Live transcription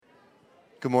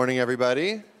Good morning,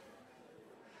 everybody.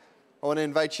 I want to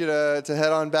invite you to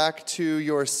head on back to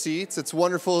your seats. It's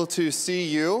wonderful to see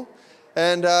you.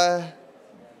 And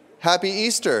happy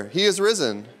Easter. He is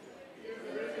risen.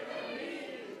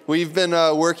 We've been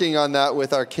working on that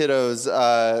with our kiddos.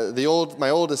 My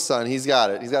oldest son, he's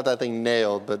got it. He's got that thing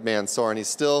nailed. But man, Soren, he's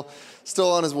still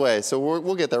on his way. So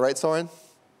we'll get there, right, Soren?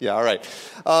 Yeah, all right.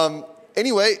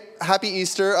 Anyway, happy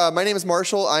Easter. My name is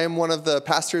Marshall. I am one of the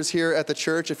pastors here at the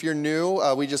church. If you're new,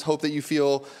 we just hope that you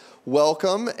feel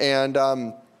welcome.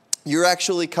 And you're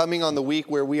actually coming on the week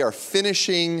where we are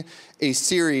finishing a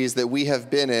series that we have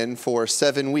been in for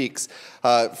 7 weeks.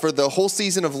 For the whole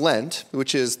season of Lent,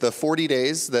 which is the 40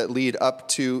 days that lead up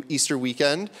to Easter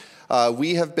weekend,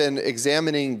 we have been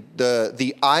examining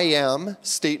the I am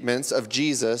statements of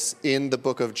Jesus in the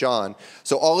book of John.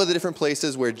 So all of the different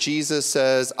places where Jesus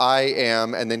says, I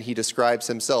am, and then he describes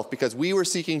himself. Because we were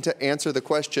seeking to answer the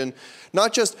question,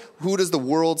 not just who does the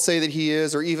world say that he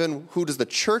is, or even who does the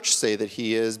church say that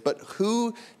he is, but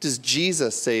who does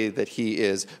Jesus say that he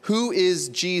is? Who is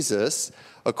Jesus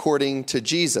according to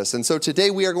Jesus? And so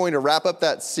today we are going to wrap up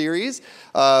that series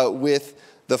with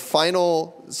the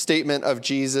final statement of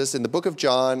Jesus in the book of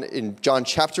John, in John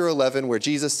chapter 11, where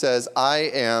Jesus says, I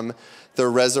am the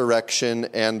resurrection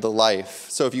and the life.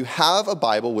 So if you have a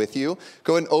Bible with you,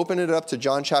 go and open it up to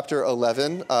John chapter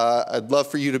 11. I'd love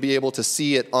for you to be able to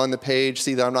see it on the page,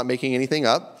 see that I'm not making anything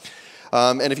up.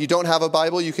 And if you don't have a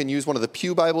Bible, you can use one of the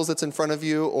pew Bibles that's in front of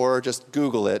you, or just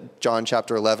Google it, John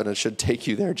chapter 11. It should take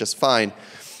you there just fine.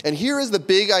 And here is the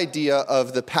big idea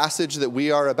of the passage that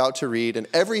we are about to read and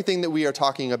everything that we are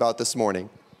talking about this morning.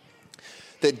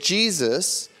 That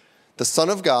Jesus, the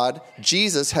Son of God,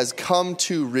 Jesus has come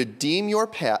to redeem your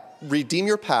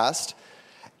past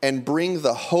and bring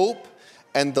the hope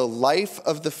and the life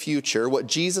of the future, what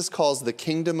Jesus calls the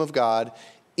kingdom of God,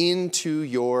 into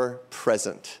your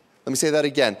present. Let me say that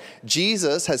again.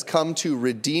 Jesus has come to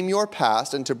redeem your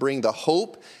past and to bring the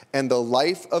hope and the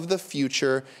life of the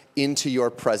future into your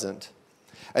present.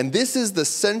 And this is the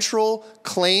central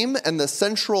claim and the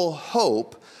central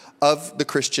hope of the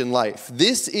Christian life.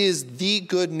 This is the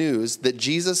good news that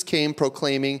Jesus came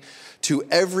proclaiming to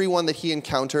everyone that he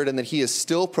encountered and that he is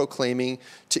still proclaiming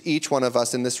to each one of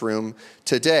us in this room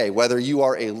today. Whether you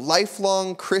are a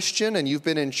lifelong Christian and you've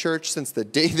been in church since the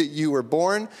day that you were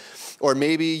born, or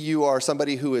maybe you are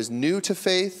somebody who is new to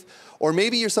faith, or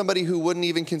maybe you're somebody who wouldn't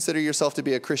even consider yourself to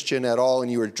be a Christian at all,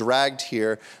 and you were dragged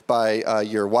here by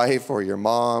your wife or your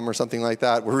mom or something like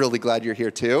that. We're really glad you're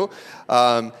here too.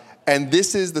 And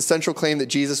this is the central claim that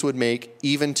Jesus would make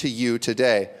even to you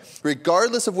today.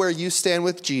 Regardless of where you stand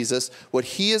with Jesus, what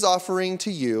he is offering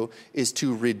to you is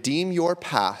to redeem your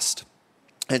past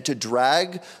and to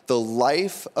drag the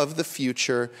life of the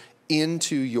future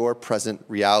into your present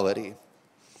reality.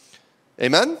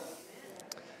 Amen?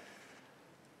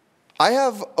 I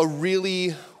have a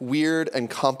really weird and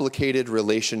complicated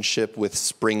relationship with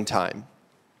springtime.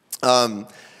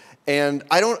 And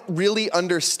I don't really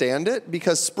understand it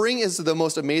because spring is the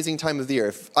most amazing time of the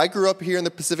year. I grew up here in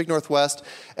the Pacific Northwest,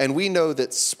 and we know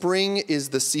that spring is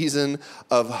the season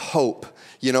of hope.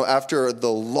 You know, after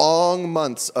the long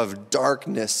months of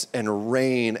darkness and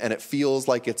rain, and it feels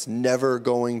like it's never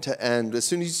going to end. As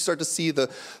soon as you start to see the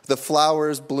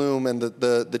flowers bloom and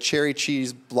the cherry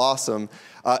trees blossom,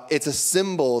 it's a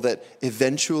symbol that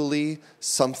eventually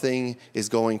something is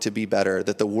going to be better,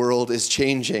 that the world is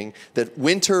changing, that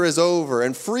winter is over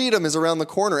and freedom is around the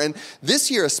corner. And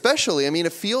this year especially, I mean,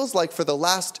 it feels like for the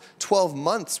last 12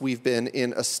 months we've been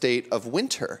in a state of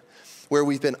winter, where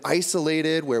we've been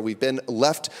isolated, where we've been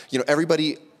left,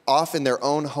 everybody off in their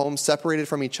own home, separated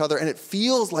from each other. And it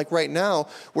feels like right now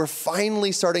we're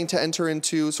finally starting to enter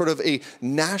into sort of a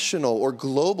national or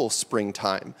global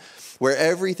springtime, where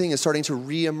everything is starting to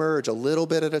reemerge a little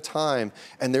bit at a time,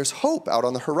 and there's hope out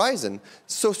on the horizon.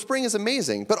 So spring is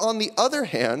amazing. But on the other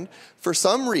hand, for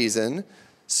some reason,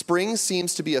 spring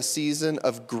seems to be a season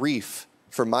of grief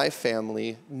for my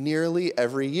family nearly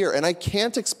every year. And I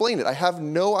can't explain it. I have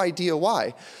no idea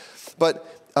why. But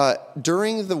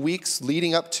during the weeks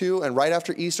leading up to and right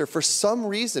after Easter, for some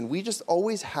reason, we just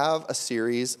always have a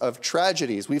series of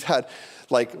tragedies. We've had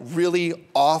really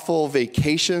awful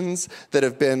vacations that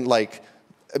have been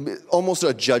almost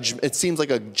a judgment. It seems like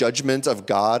a judgment of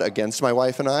God against my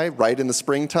wife and I right in the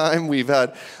springtime. We've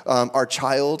had our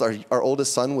child, our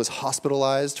oldest son, was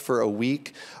hospitalized for a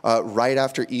week right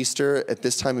after Easter at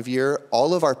this time of year.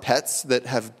 All of our pets that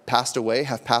have passed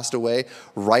away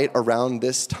right around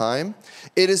this time.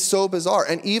 It is so bizarre.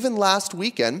 And even last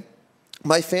weekend,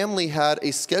 my family had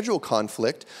a schedule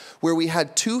conflict where we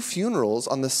had 2 funerals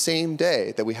on the same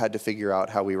day that we had to figure out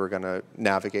how we were going to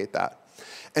navigate that.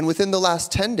 And within the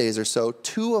last 10 days or so,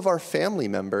 2 of our family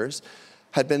members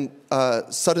had been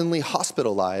suddenly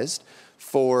hospitalized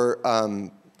for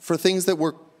things that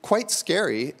were quite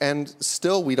scary, and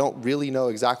still we don't really know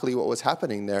exactly what was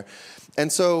happening there.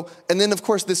 And then of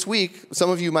course this week, some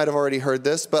of you might have already heard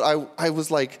this, but I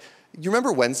was like, you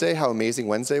remember Wednesday, how amazing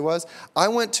Wednesday was? I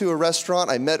went to a restaurant,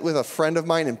 I met with a friend of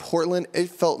mine in Portland. It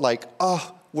felt like,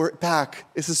 oh, we're back.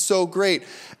 This is so great.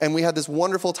 And we had this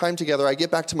wonderful time together. I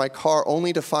get back to my car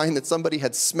only to find that somebody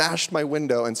had smashed my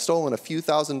window and stolen a few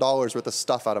 $1,000s worth of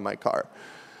stuff out of my car.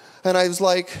 And I was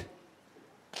like,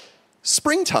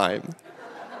 springtime.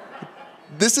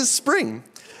 This is spring.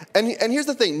 And here's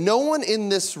the thing. No one in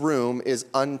this room is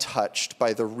untouched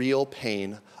by the real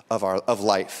pain of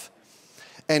life.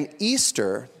 And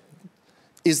Easter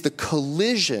is the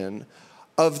collision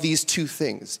of these two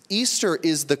things. Easter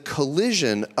is the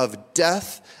collision of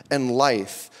death and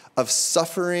life, of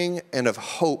suffering and of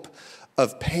hope,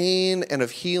 of pain and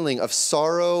of healing, of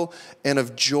sorrow and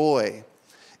of joy.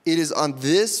 It is on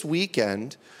this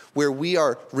weekend where we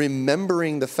are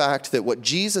remembering the fact that what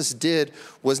Jesus did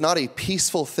was not a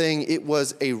peaceful thing. It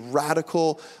was a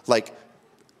radical,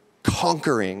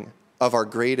 conquering of our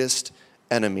greatest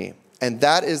enemy. And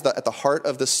that is at the heart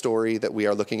of the story that we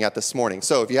are looking at this morning.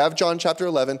 So if you have John chapter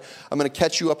 11, I'm going to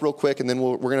catch you up real quick, and then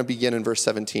we're going to begin in verse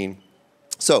 17.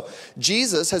 So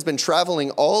Jesus has been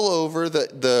traveling all over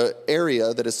the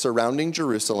area that is surrounding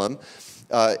Jerusalem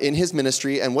in his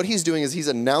ministry. And what he's doing is he's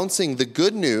announcing the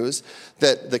good news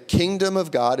that the kingdom of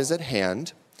God is at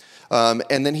hand.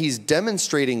 And then he's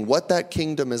demonstrating what that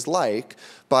kingdom is like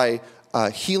by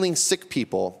healing sick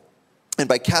people, and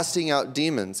by casting out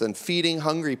demons and feeding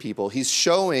hungry people. He's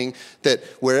showing that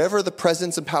wherever the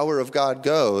presence and power of God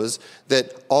goes,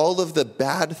 that all of the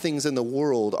bad things in the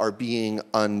world are being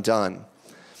undone.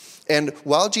 And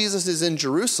while Jesus is in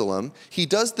Jerusalem, he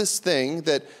does this thing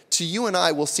that to you and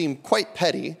I will seem quite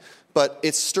petty, but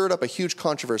it stirred up a huge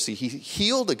controversy. He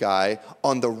healed a guy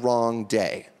on the wrong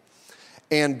day.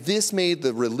 And this made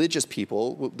the religious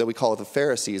people, that we call the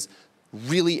Pharisees,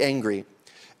 really angry.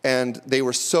 And they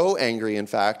were so angry, in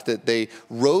fact, that they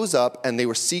rose up and they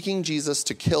were seeking Jesus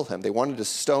to kill him. They wanted to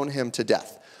stone him to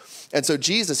death. And so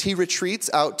Jesus, he retreats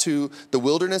out to the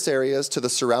wilderness areas, to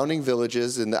the surrounding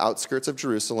villages in the outskirts of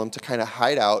Jerusalem to kind of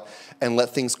hide out and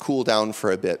let things cool down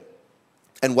for a bit.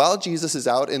 And while Jesus is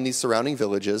out in these surrounding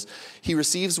villages, he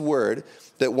receives word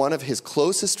that one of his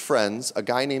closest friends, a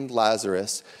guy named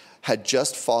Lazarus, had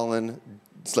just fallen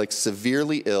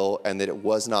severely ill and that it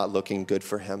was not looking good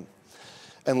for him.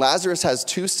 And Lazarus has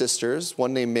 2 sisters,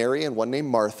 one named Mary and one named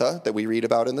Martha, that we read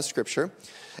about in the scripture.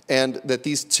 And that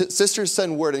these sisters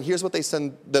send word, and here's what they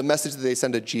send, the message that they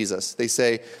send to Jesus. They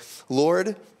say,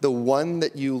 Lord, the one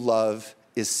that you love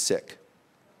is sick.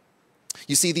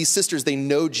 You see, these sisters, they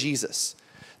know Jesus.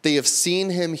 They have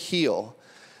seen him heal.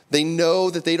 They know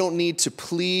that they don't need to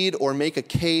plead or make a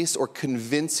case or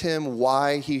convince him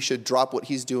why he should drop what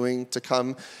he's doing to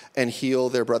come and heal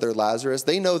their brother Lazarus.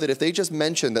 They know that if they just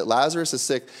mention that Lazarus is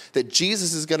sick, that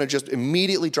Jesus is going to just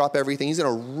immediately drop everything. He's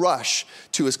going to rush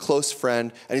to his close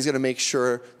friend, and he's going to make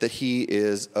sure that he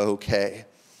is okay.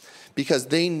 Because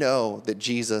they know that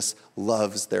Jesus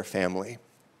loves their family.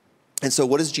 And so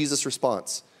what is Jesus'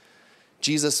 response?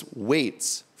 Jesus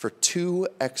waits for 2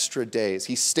 extra days.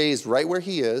 He stays right where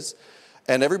he is,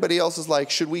 and everybody else is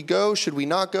like, should we go? Should we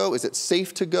not go? Is it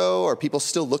safe to go? Are people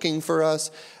still looking for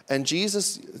us? And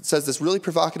Jesus says this really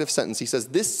provocative sentence. He says,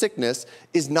 this sickness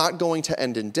is not going to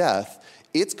end in death.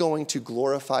 It's going to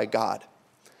glorify God.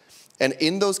 And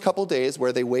in those couple days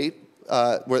where they wait,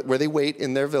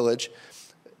 in their village,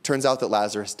 turns out that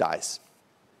Lazarus dies.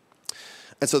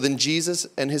 And so then Jesus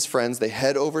and his friends, they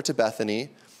head over to Bethany.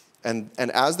 And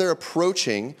as they're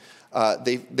approaching,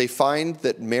 they find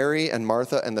that Mary and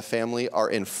Martha and the family are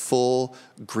in full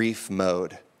grief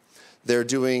mode. They're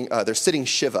sitting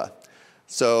Shiva.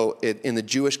 So in the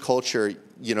Jewish culture,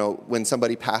 when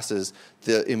somebody passes,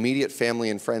 the immediate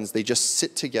family and friends, they just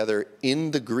sit together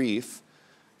in the grief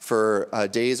for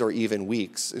days or even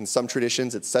weeks. In some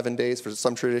traditions, it's 7 days. For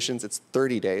some traditions, it's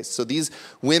 30 days. So these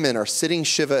women are sitting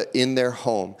Shiva in their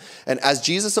home. And as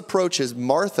Jesus approaches,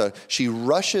 Martha, she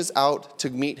rushes out to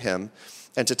meet him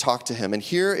and to talk to him. And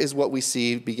here is what we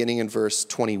see beginning in verse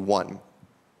 21.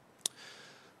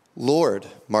 Lord,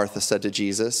 Martha said to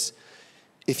Jesus,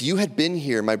 if you had been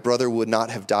here, my brother would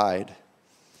not have died.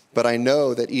 But I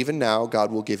know that even now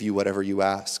God will give you whatever you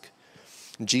ask.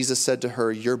 Jesus said to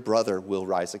her, your brother will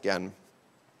rise again.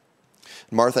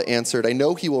 Martha answered, I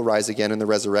know he will rise again in the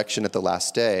resurrection at the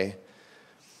last day.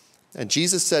 And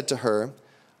Jesus said to her,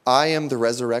 I am the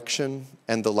resurrection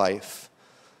and the life.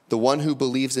 The one who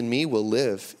believes in me will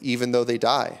live, even though they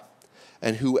die.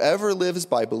 And whoever lives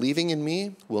by believing in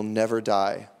me will never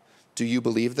die. Do you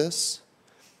believe this?"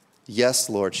 "Yes,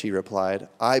 Lord," she replied.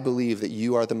 "I believe that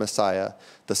you are the Messiah,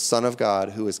 the Son of God,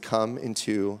 who has come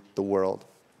into the world."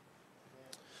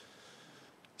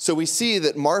 So we see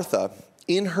that Martha,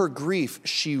 in her grief,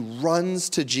 she runs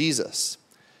to Jesus.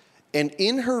 And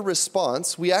in her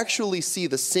response, we actually see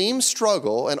the same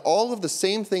struggle and all of the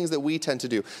same things that we tend to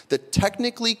do, the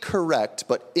technically correct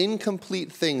but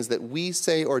incomplete things that we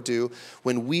say or do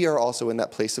when we are also in that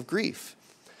place of grief.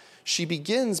 She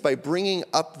begins by bringing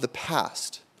up the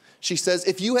past. She says,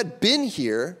 "If you had been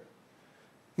here,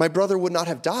 my brother would not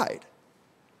have died."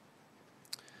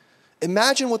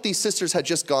 Imagine what these sisters had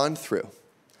just gone through.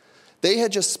 They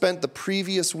had just spent the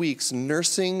previous weeks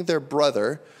nursing their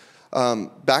brother,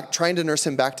 trying to nurse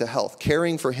him back to health,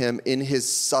 caring for him in his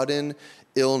sudden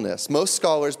illness. Most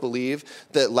scholars believe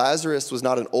that Lazarus was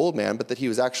not an old man, but that he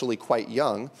was actually quite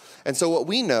young. And so what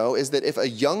we know is that if a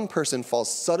young person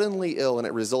falls suddenly ill and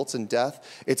it results in death,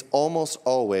 it's almost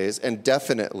always and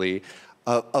definitely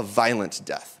a violent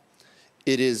death.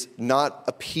 It is not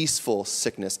a peaceful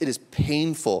sickness. It is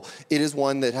painful. It is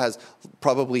one that has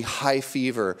probably high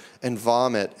fever and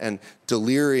vomit and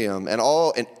delirium and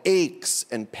aches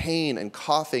and pain and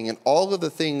coughing and all of the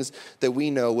things that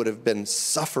we know would have been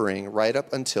suffering right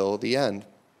up until the end.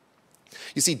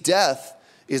 You see, death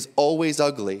is always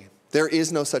ugly. There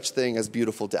is no such thing as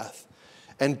beautiful death.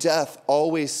 And death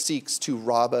always seeks to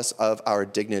rob us of our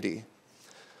dignity.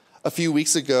 A few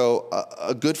weeks ago,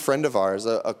 a good friend of ours,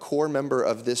 a core member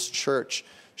of this church,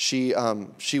 she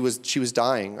was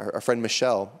dying, our friend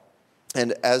Michelle.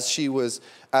 And as she was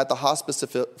at the hospice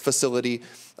facility,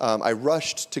 I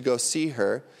rushed to go see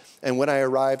her. And when I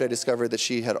arrived, I discovered that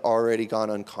she had already gone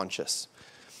unconscious.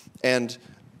 And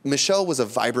Michelle was a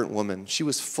vibrant woman. She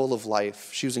was full of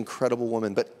life. She was an incredible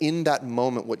woman. But in that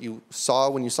moment, what you saw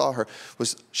when you saw her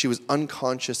was she was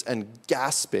unconscious and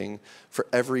gasping for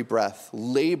every breath,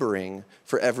 laboring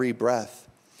for every breath.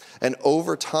 And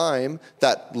over time,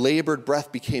 that labored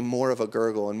breath became more of a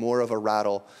gurgle and more of a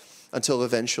rattle until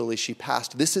eventually she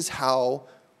passed. This is how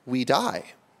we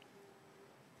die.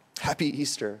 Happy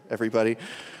Easter, everybody.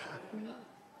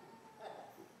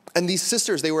 And these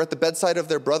sisters, they were at the bedside of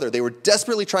their brother. They were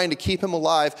desperately trying to keep him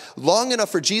alive long enough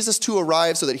for Jesus to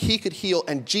arrive so that he could heal,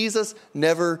 and Jesus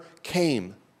never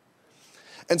came.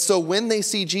 And so when they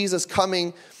see Jesus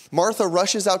coming, Martha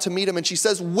rushes out to meet him and she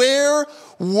says, "Where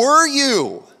were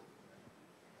you?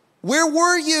 Where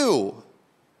were you?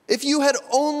 If you had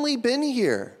only been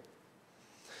here."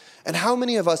 And how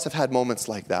many of us have had moments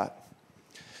like that?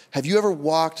 Have you ever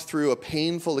walked through a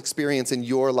painful experience in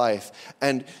your life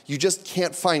and you just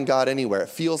can't find God anywhere? It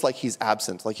feels like he's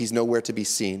absent, like he's nowhere to be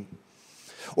seen.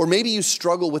 Or maybe you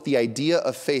struggle with the idea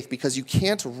of faith because you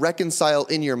can't reconcile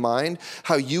in your mind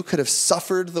how you could have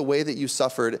suffered the way that you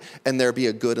suffered and there be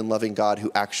a good and loving God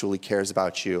who actually cares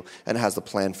about you and has a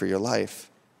plan for your life.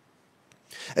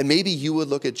 And maybe you would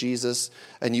look at Jesus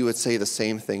and you would say the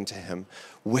same thing to him.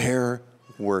 Where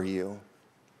were you?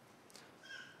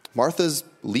 Martha's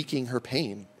leaking her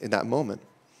pain in that moment.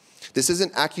 This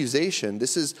isn't accusation.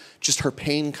 This is just her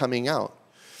pain coming out.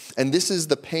 And this is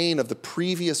the pain of the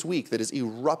previous week that is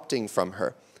erupting from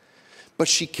her. But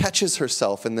she catches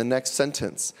herself in the next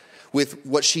sentence with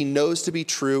what she knows to be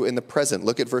true in the present.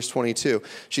 Look at verse 22.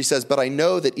 She says, "But I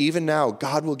know that even now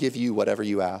God will give you whatever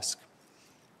you ask."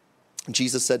 And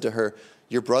Jesus said to her,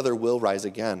 "Your brother will rise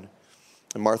again."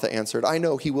 And Martha answered, "I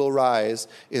know he will rise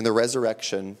in the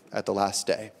resurrection at the last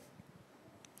day."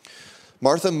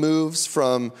 Martha moves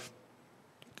from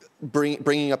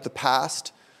bringing up the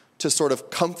past to sort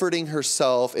of comforting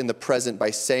herself in the present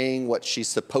by saying what she's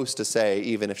supposed to say,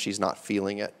 even if she's not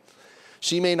feeling it.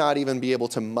 She may not even be able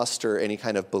to muster any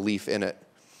kind of belief in it.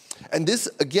 And this,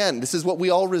 again, this is what we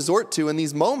all resort to in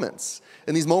these moments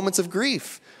of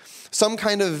grief. Some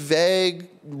kind of vague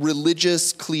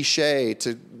religious cliche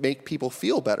to make people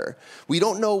feel better. We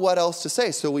don't know what else to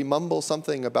say, so we mumble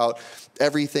something about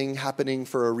everything happening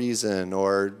for a reason,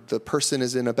 or the person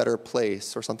is in a better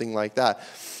place, or something like that.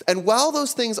 And while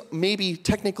those things may be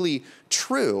technically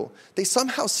true, they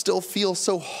somehow still feel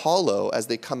so hollow as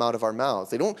they come out of our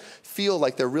mouths. They don't feel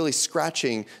like they're really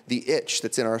scratching the itch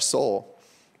that's in our soul.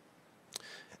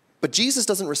 But Jesus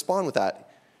doesn't respond with that.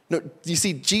 No, you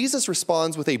see, Jesus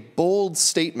responds with a bold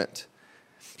statement.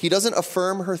 He doesn't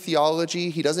affirm her theology.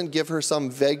 He doesn't give her some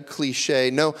vague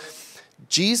cliche. No,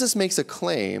 Jesus makes a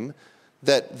claim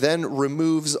that then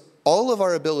removes all of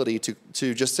our ability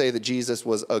to just say that Jesus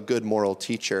was a good moral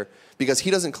teacher, because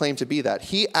he doesn't claim to be that.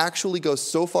 He actually goes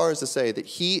so far as to say that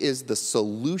he is the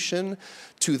solution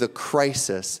to the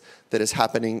crisis that is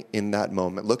happening in that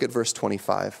moment. Look at verse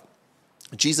 25.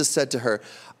 Jesus said to her,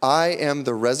 I am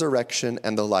the resurrection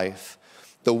and the life.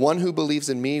 The one who believes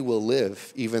in me will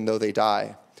live even though they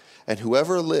die. And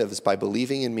whoever lives by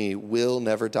believing in me will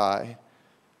never die.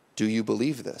 Do you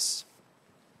believe this?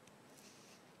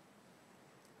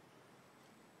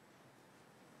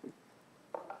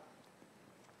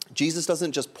 Jesus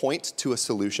doesn't just point to a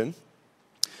solution.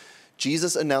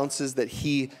 Jesus announces that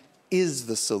he is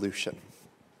the solution.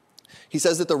 He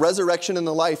says that the resurrection and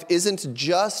the life isn't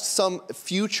just some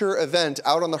future event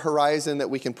out on the horizon that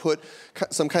we can put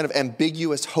some kind of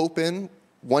ambiguous hope in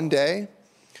one day.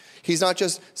 He's not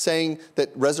just saying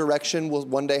that resurrection will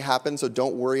one day happen, so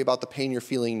don't worry about the pain you're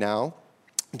feeling now.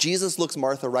 Jesus looks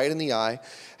Martha right in the eye,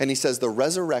 and he says the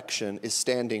resurrection is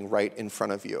standing right in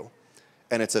front of you,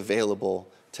 and it's available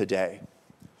today.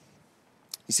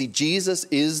 You see, Jesus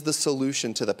is the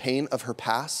solution to the pain of her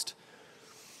past,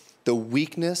 the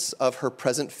weakness of her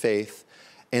present faith,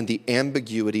 and the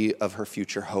ambiguity of her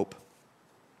future hope.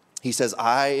 He says,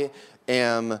 I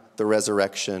am the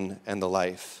resurrection and the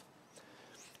life.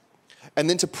 And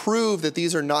then to prove that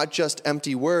these are not just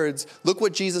empty words, look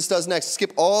what Jesus does next.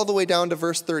 Skip all the way down to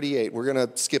verse 38. We're going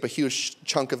to skip a huge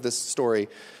chunk of this story.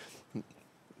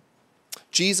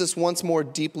 Jesus, once more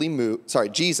deeply moved,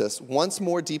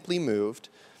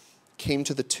 came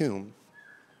to the tomb.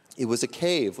 It was a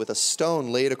cave with a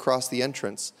stone laid across the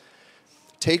entrance.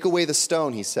 Take away the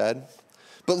stone, he said.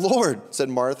 But Lord, said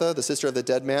Martha, the sister of the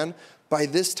dead man, by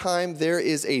this time there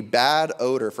is a bad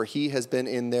odor, for he has been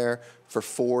in there for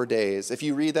 4 days. If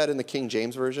you read that in the King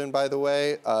James Version, by the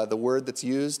way, the word that's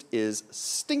used is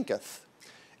stinketh.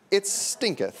 It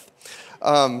stinketh.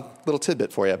 Little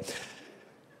tidbit for you.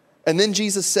 And then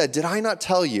Jesus said, did I not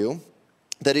tell you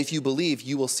that if you believe,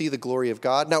 you will see the glory of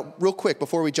God? Now, real quick,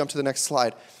 before we jump to the next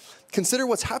slide, consider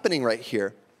what's happening right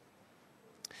here.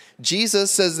 Jesus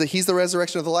says that he's the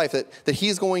resurrection of the life, that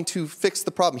he's going to fix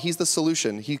the problem. He's the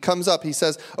solution. He comes up, he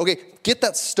says, okay, get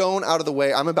that stone out of the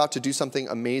way. I'm about to do something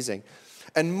amazing.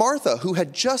 And Martha, who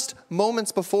had just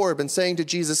moments before been saying to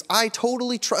Jesus, I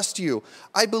totally trust you.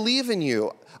 I believe in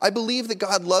you. I believe that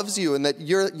God loves you and that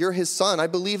you're his son. I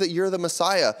believe that you're the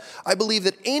Messiah. I believe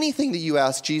that anything that you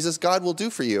ask Jesus, God will do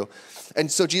for you.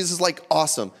 And so Jesus is like,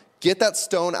 awesome. Get that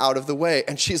stone out of the way.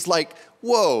 And she's like,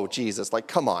 whoa, Jesus, like,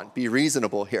 come on, be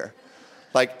reasonable here.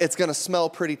 Like, it's going to smell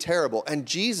pretty terrible. And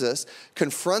Jesus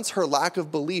confronts her lack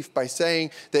of belief by saying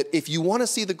that if you want to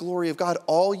see the glory of God,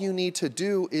 all you need to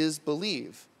do is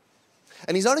believe.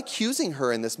 And he's not accusing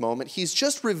her in this moment. He's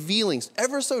just revealing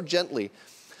ever so gently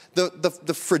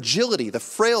the fragility, the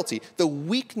frailty, the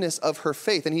weakness of her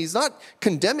faith. And he's not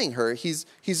condemning her. He's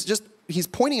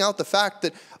pointing out the fact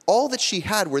that all that she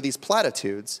had were these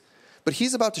platitudes, but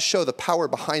he's about to show the power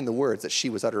behind the words that she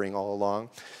was uttering all along.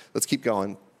 Let's keep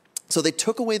going. So they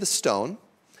took away the stone,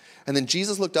 and then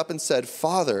Jesus looked up and said,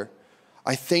 Father,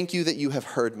 I thank you that you have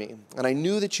heard me, and I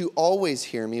knew that you always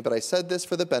hear me, but I said this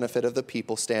for the benefit of the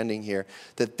people standing here,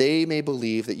 that they may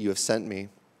believe that you have sent me.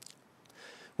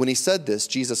 When he said this,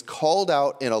 Jesus called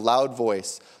out in a loud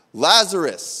voice,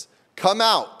 Lazarus, come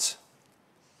out.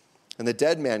 And the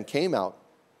dead man came out,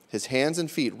 his hands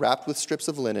and feet wrapped with strips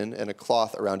of linen and a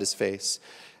cloth around his face.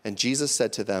 And Jesus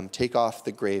said to them, take off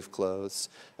the grave clothes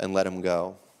and let him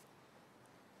go.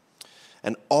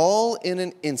 And all in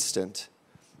an instant,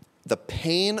 the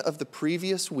pain of the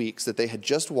previous weeks that they had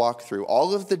just walked through,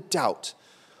 all of the doubt,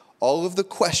 all of the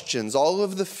questions, all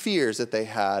of the fears that they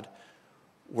had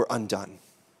were undone.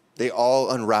 They all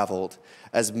unraveled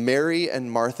as Mary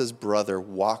and Martha's brother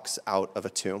walks out of a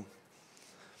tomb.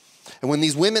 And when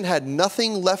these women had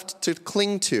nothing left to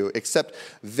cling to except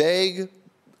vague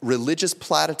religious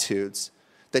platitudes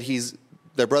that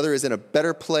their brother is in a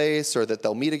better place or that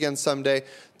they'll meet again someday,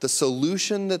 the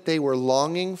solution that they were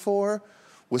longing for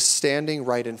was standing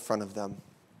right in front of them.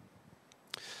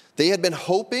 They had been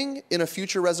hoping in a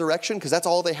future resurrection because that's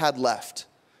all they had left.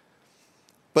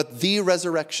 But the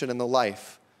resurrection and the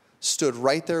life stood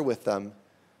right there with them,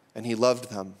 and he loved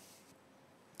them.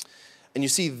 And you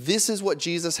see, this is what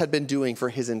Jesus had been doing for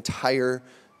his entire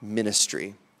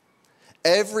ministry.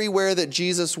 Everywhere that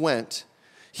Jesus went,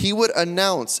 he would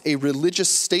announce a religious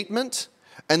statement,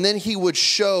 and then he would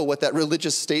show what that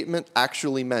religious statement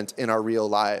actually meant in our real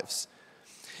lives.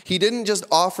 He didn't just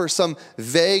offer some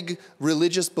vague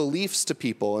religious beliefs to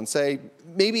people and say,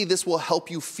 maybe this will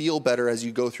help you feel better as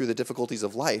you go through the difficulties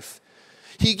of life.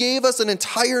 He gave us an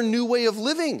entire new way of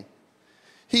living.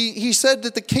 He said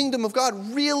that the kingdom of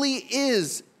God really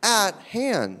is at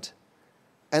hand.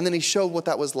 And then he showed what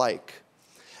that was like.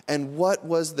 And what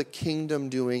was the kingdom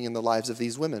doing in the lives of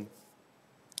these women?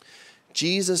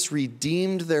 Jesus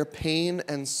redeemed their pain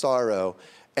and sorrow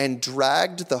and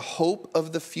dragged the hope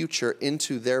of the future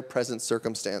into their present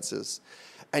circumstances.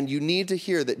 And you need to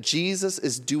hear that Jesus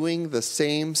is doing the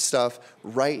same stuff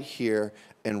right here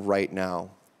and right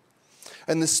now.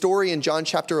 And the story in John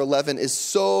chapter 11 is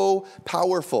so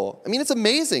powerful. I mean, it's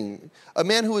amazing. A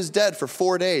man who was dead for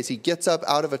 4 days, he gets up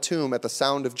out of a tomb at the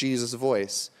sound of Jesus'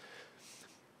 voice.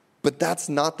 But that's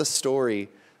not the story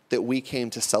that we came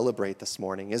to celebrate this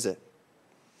morning, is it?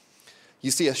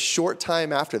 You see, a short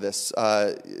time after this,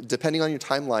 depending on your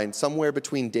timeline, somewhere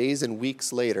between days and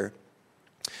weeks later,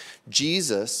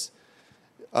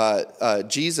 after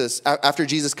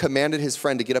Jesus commanded his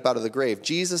friend to get up out of the grave,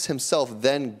 Jesus himself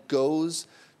then goes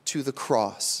to the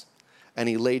cross and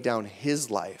he laid down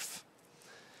his life.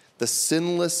 The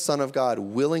sinless Son of God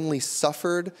willingly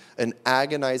suffered an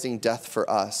agonizing death for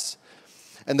us.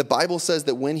 And the Bible says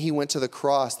that when he went to the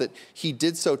cross, that he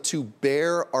did so to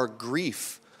bear our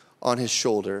grief on his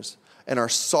shoulders and our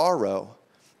sorrow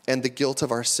and the guilt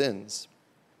of our sins.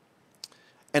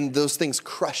 And those things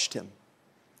crushed him.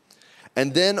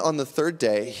 And then on the third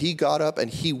day, he got up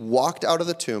and he walked out of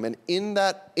the tomb. And in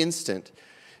that instant,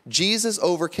 Jesus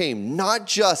overcame not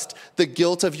just the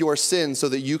guilt of your sin so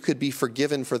that you could be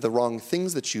forgiven for the wrong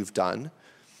things that you've done,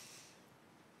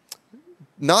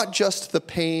 not just the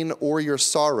pain or your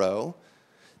sorrow,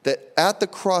 that at the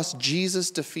cross, Jesus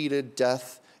defeated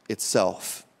death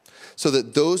itself, so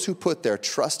that those who put their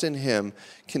trust in him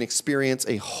can experience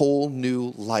a whole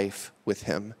new life with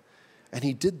him. And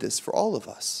he did this for all of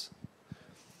us.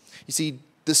 You see,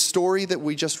 the story that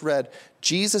we just read,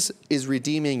 Jesus is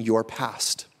redeeming your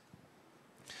past.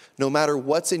 No matter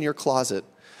what's in your closet,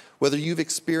 whether you've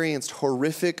experienced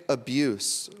horrific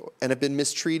abuse and have been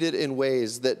mistreated in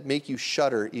ways that make you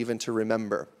shudder even to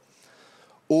remember,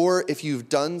 or if you've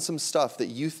done some stuff that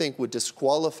you think would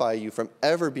disqualify you from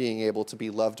ever being able to be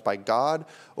loved by God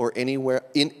or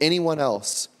anyone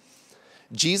else,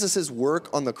 Jesus' work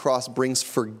on the cross brings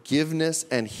forgiveness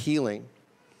and healing.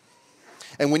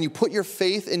 And when you put your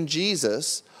faith in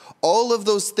Jesus, all of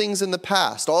those things in the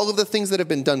past, all of the things that have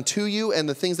been done to you and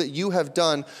the things that you have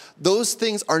done, those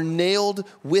things are nailed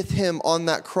with him on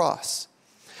that cross.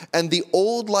 And the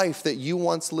old life that you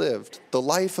once lived, the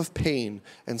life of pain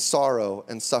and sorrow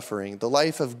and suffering, the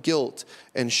life of guilt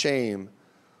and shame,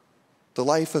 the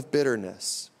life of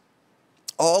bitterness,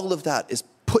 all of that is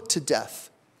put to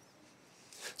death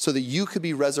so that you could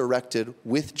be resurrected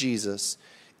with Jesus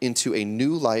into a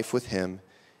new life with him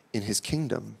in his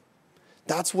kingdom.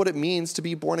 That's what it means to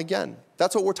be born again.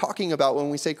 That's what we're talking about when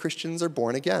we say Christians are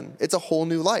born again. It's a whole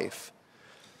new life.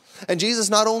 And Jesus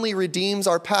not only redeems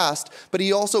our past, but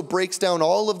he also breaks down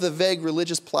all of the vague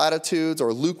religious platitudes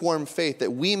or lukewarm faith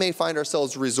that we may find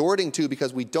ourselves resorting to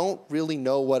because we don't really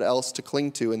know what else to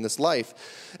cling to in this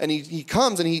life. And he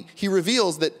comes and he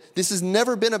reveals that this has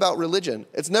never been about religion.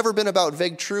 It's never been about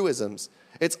vague truisms.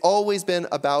 It's always been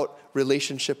about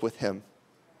relationship with him.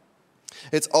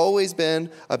 It's always been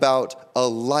about a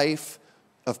life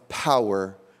of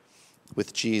power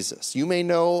with Jesus. You may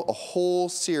know a whole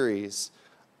series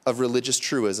of religious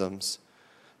truisms,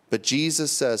 but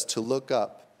Jesus says to look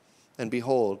up and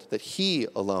behold that he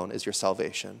alone is your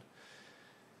salvation.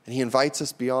 And he invites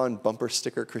us beyond bumper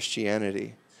sticker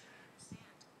Christianity.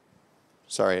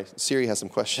 Sorry, Siri has some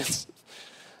questions.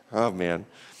 Oh, man.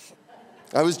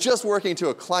 I was just working to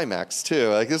a climax, too.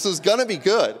 Like, this was going to be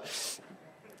good.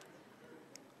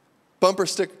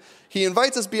 He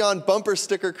invites us beyond bumper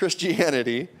sticker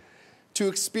Christianity to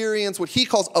experience what he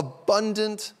calls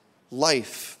abundant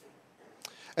life.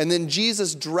 And then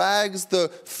Jesus drags the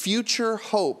future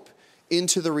hope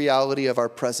into the reality of our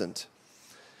present.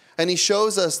 And he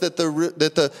shows us that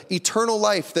the eternal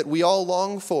life that we all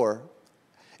long for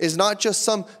is not just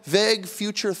some vague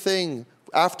future thing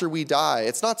after we die.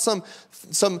 It's not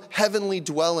some heavenly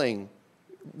dwelling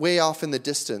way off in the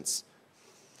distance.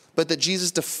 But that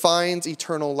Jesus defines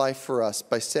eternal life for us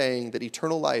by saying that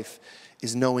eternal life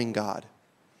is knowing God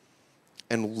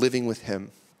and living with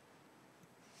him.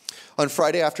 On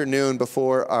Friday afternoon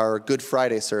before our Good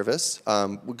Friday service,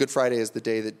 Good Friday is the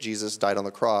day that Jesus died on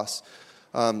the cross,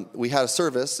 we had a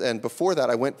service, and before that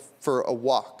I went for a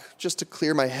walk just to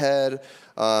clear my head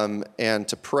and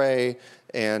to pray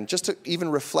and just to even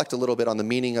reflect a little bit on the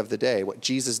meaning of the day, what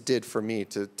Jesus did for me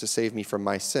to save me from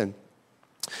my sin.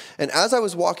 And as I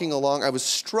was walking along, I was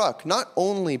struck not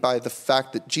only by the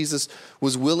fact that Jesus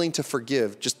was willing to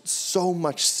forgive just so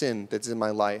much sin that's in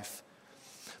my life,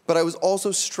 but I was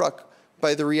also struck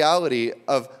by the reality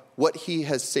of what he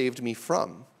has saved me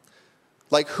from.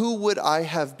 Like, who would I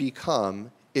have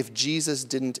become if Jesus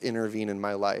didn't intervene in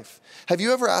my life? Have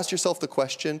you ever asked yourself the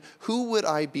question, who would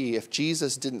I be if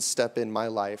Jesus didn't step in my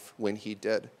life when he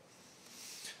did?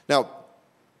 Now,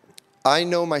 I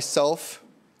know myself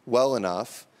well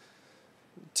enough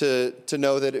to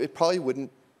know that it probably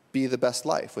wouldn't be the best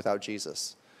life without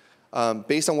Jesus.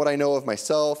 Based on what I know of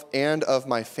myself and of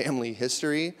my family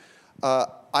history,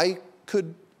 I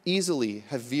could easily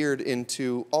have veered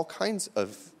into all kinds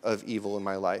of evil in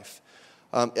my life.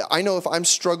 I know if I'm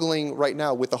struggling right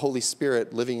now with the Holy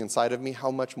Spirit living inside of me,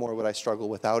 how much more would I struggle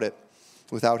without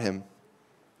him?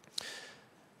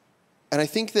 And I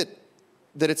think that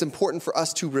it's important for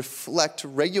us to reflect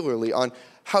regularly on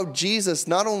how Jesus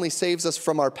not only saves us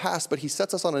from our past, but he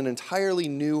sets us on an entirely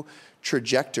new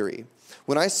trajectory.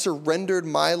 When I surrendered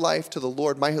my life to the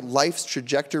Lord, my life's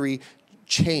trajectory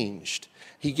changed.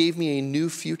 He gave me a new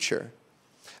future.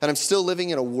 And I'm still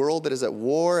living in a world that is at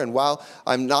war, and while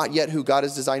I'm not yet who God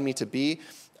has designed me to be,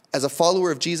 as a follower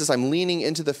of Jesus, I'm leaning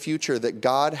into the future that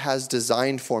God has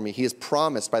designed for me. He has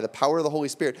promised by the power of the Holy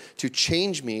Spirit to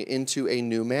change me into a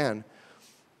new man.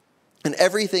 And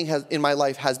everything in my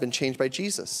life has been changed by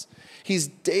Jesus. He's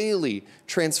daily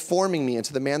transforming me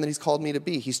into the man that he's called me to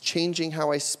be. He's changing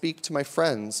how I speak to my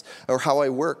friends, or how I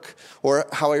work, or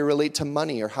how I relate to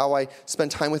money, or how I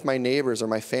spend time with my neighbors or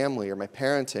my family or my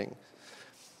parenting.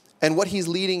 And what he's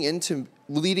leading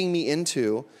me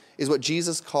into is what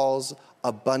Jesus calls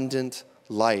abundant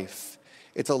life.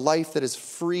 It's a life that is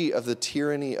free of the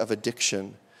tyranny of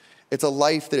addiction. It's a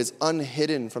life that is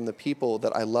unhidden from the people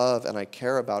that I love and I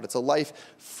care about. It's a life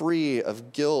free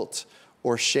of guilt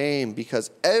or shame,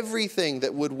 because everything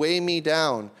that would weigh me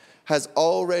down has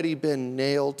already been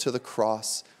nailed to the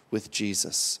cross with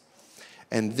Jesus.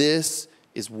 And this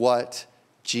is what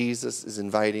Jesus is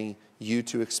inviting you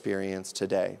to experience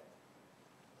today.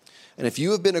 And if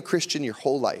you have been a Christian your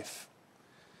whole life,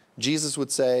 Jesus would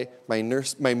say, my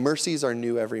mercies are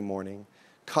new every morning.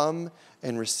 Come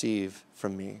and receive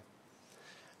from me.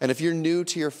 And if you're new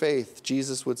to your faith,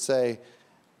 Jesus would say,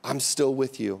 I'm still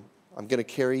with you. I'm going to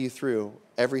carry you through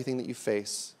everything that you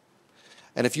face.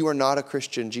 And if you are not a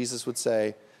Christian, Jesus would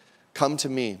say, come to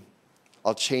me.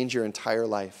 I'll change your entire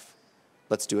life.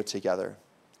 Let's do it together.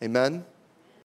 Amen?